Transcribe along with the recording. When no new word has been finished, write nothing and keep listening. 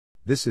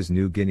This is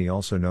New Guinea,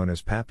 also known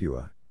as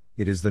Papua.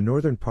 It is the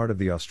northern part of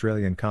the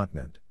Australian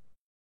continent.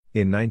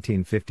 In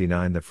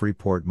 1959, the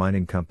Freeport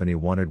Mining Company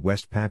wanted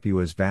West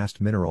Papua's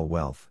vast mineral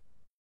wealth.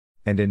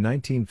 And in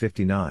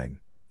 1959,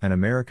 an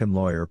American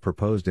lawyer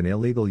proposed an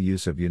illegal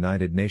use of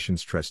United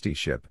Nations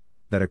trusteeship,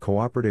 that a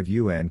cooperative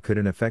UN could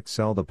in effect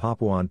sell the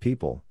Papuan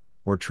people,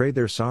 or trade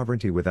their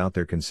sovereignty without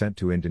their consent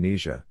to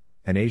Indonesia,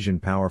 an Asian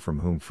power from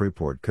whom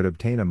Freeport could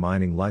obtain a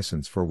mining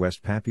license for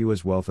West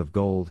Papua's wealth of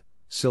gold,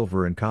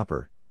 silver and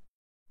copper.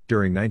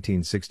 During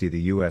 1960,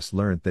 the US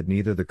learnt that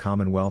neither the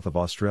Commonwealth of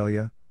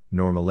Australia,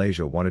 nor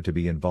Malaysia wanted to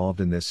be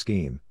involved in this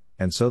scheme,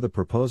 and so the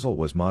proposal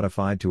was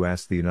modified to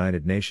ask the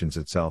United Nations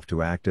itself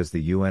to act as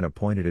the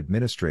UN-appointed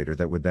administrator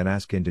that would then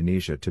ask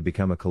Indonesia to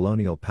become a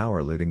colonial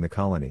power looting the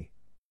colony.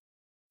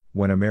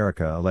 When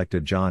America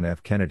elected John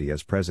F. Kennedy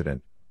as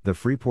president, the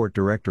Freeport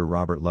director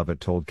Robert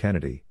Lovett told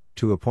Kennedy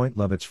to appoint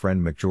Lovett's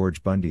friend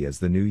McGeorge Bundy as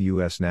the new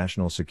U.S.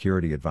 National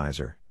Security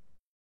Advisor.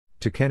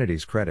 To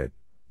Kennedy's credit,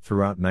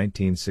 throughout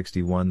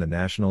 1961 the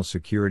National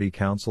Security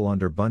Council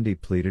under Bundy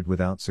pleaded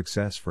without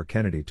success for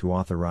Kennedy to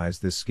authorize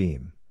this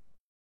scheme.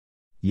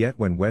 Yet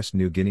when West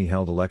New Guinea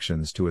held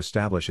elections to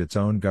establish its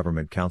own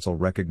government council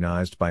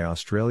recognized by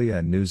Australia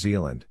and New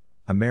Zealand,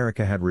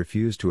 America had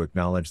refused to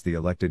acknowledge the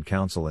elected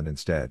council and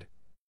instead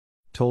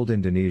told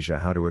Indonesia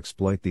how to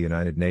exploit the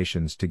United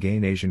Nations to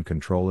gain Asian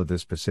control of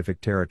this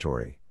Pacific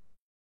territory.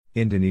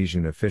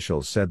 Indonesian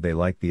officials said they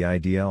liked the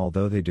idea,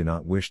 although they do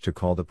not wish to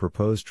call the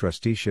proposed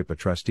trusteeship a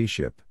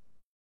trusteeship.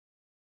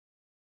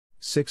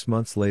 6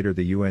 months later,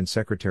 the UN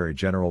Secretary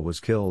General was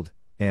killed,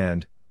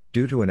 and,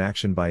 due to an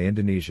action by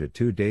Indonesia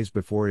 2 days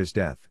before his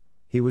death,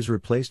 he was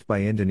replaced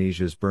by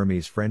Indonesia's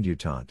Burmese friend U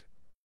Thant.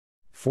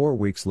 4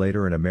 weeks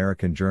later, an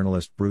American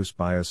journalist, Bruce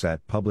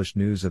Biosat, published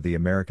news of the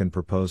American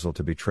proposal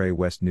to betray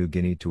West New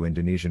Guinea to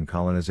Indonesian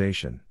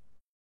colonization.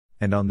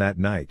 And on that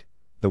night,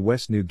 the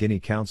West New Guinea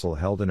Council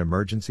held an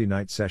emergency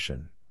night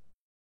session.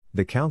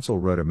 The Council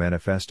wrote a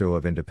manifesto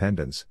of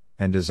independence,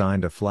 and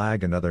designed a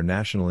flag and other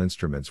national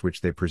instruments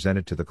which they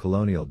presented to the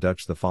colonial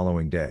Dutch the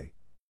following day.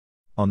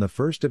 On the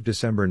 1st of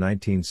December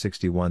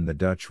 1961, the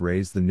Dutch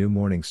raised the new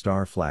Morning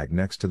Star flag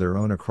next to their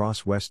own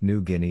across West New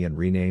Guinea and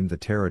renamed the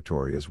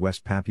territory as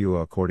West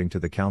Papua according to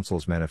the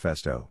Council's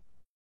manifesto.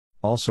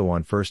 Also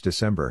on 1st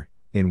December,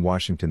 in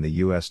Washington, the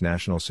U.S.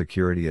 National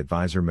Security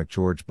Advisor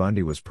McGeorge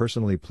Bundy was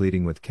personally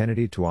pleading with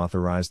Kennedy to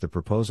authorize the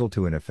proposal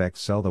to in effect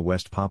sell the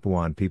West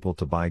Papuan people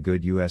to buy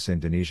good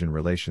U.S.-Indonesian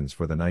relations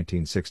for the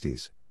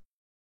 1960s.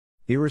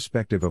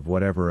 Irrespective of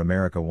whatever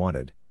America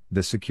wanted,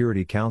 the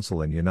Security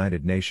Council and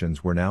United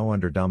Nations were now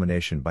under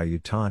domination by U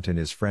Thant and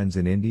his friends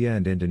in India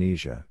and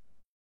Indonesia.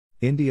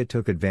 India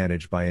took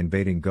advantage by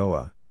invading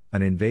Goa,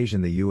 an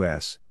invasion the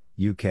US,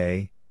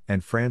 UK,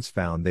 and France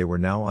found they were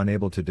now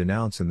unable to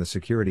denounce in the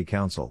Security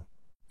Council.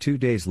 2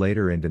 days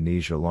later,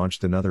 Indonesia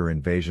launched another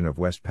invasion of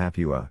West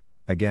Papua.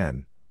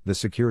 Again, the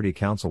Security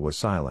Council was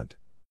silent.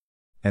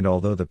 And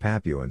although the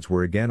Papuans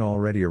were again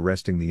already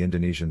arresting the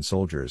Indonesian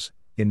soldiers,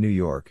 in New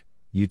York,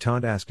 U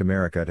Thant asked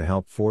America to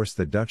help force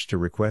the Dutch to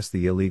request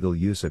the illegal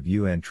use of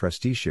UN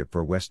trusteeship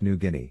for West New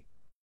Guinea.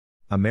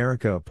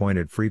 America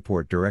appointed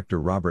Freeport director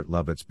Robert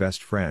Lovett's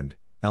best friend,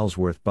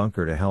 Ellsworth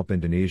Bunker, to help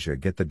Indonesia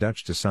get the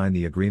Dutch to sign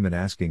the agreement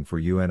asking for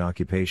UN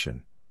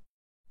occupation.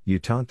 U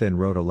Thant then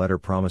wrote a letter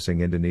promising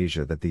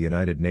Indonesia that the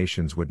United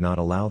Nations would not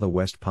allow the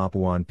West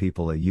Papuan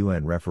people a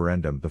UN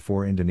referendum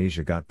before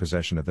Indonesia got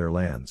possession of their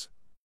lands.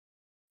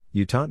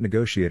 U Thant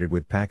negotiated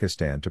with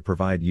Pakistan to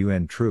provide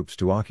UN troops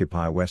to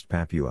occupy West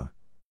Papua.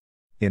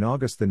 In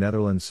August, the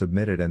Netherlands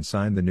submitted and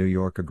signed the New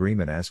York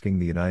Agreement asking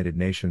the United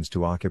Nations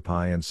to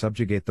occupy and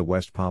subjugate the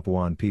West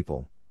Papuan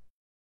people.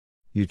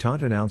 U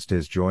Thant announced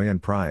his joy and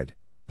pride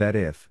that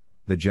if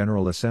the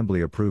General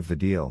Assembly approved the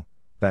deal,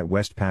 that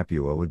West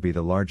Papua would be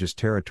the largest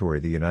territory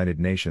the United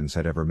Nations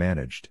had ever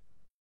managed.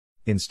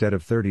 Instead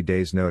of 30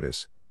 days'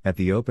 notice, at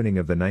the opening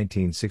of the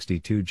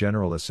 1962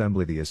 General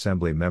Assembly, the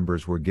Assembly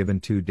members were given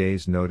 2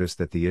 days' notice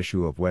that the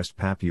issue of West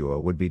Papua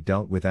would be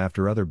dealt with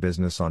after other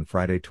business on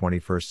Friday,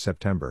 21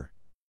 September.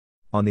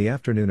 On the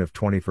afternoon of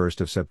 21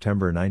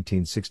 September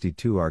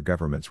 1962, our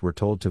governments were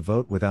told to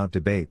vote without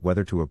debate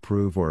whether to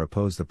approve or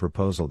oppose the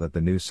proposal that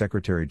the new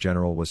Secretary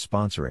General was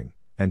sponsoring,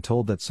 and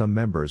told that some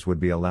members would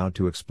be allowed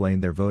to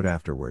explain their vote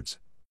afterwards.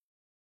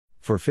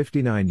 For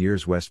 59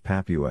 years West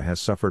Papua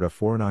has suffered a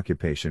foreign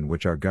occupation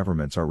which our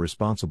governments are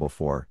responsible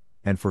for,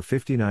 and for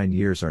 59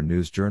 years our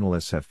news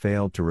journalists have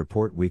failed to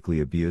report weekly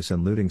abuse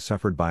and looting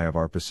suffered by of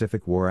our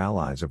Pacific War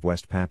allies of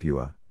West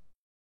Papua.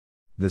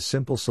 The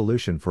simple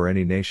solution for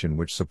any nation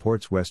which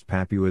supports West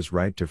Papua's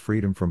right to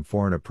freedom from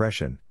foreign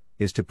oppression,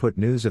 is to put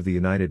news of the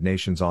United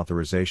Nations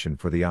authorization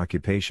for the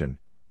occupation,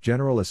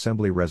 General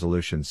Assembly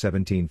Resolution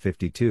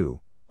 1752,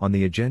 on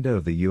the agenda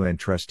of the UN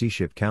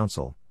Trusteeship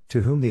Council,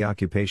 to whom the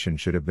occupation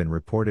should have been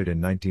reported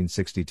in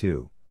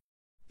 1962.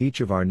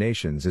 Each of our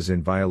nations is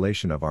in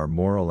violation of our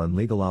moral and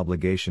legal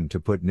obligation to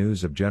put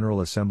news of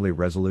General Assembly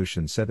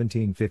Resolution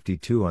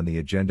 1752 on the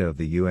agenda of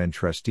the UN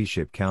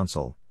Trusteeship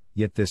Council,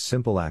 Yet this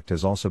simple act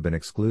has also been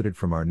excluded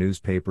from our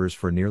newspapers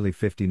for nearly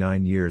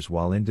 59 years,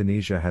 while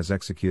Indonesia has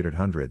executed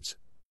hundreds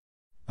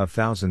of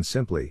thousands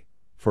simply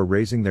for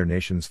raising their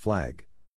nation's flag.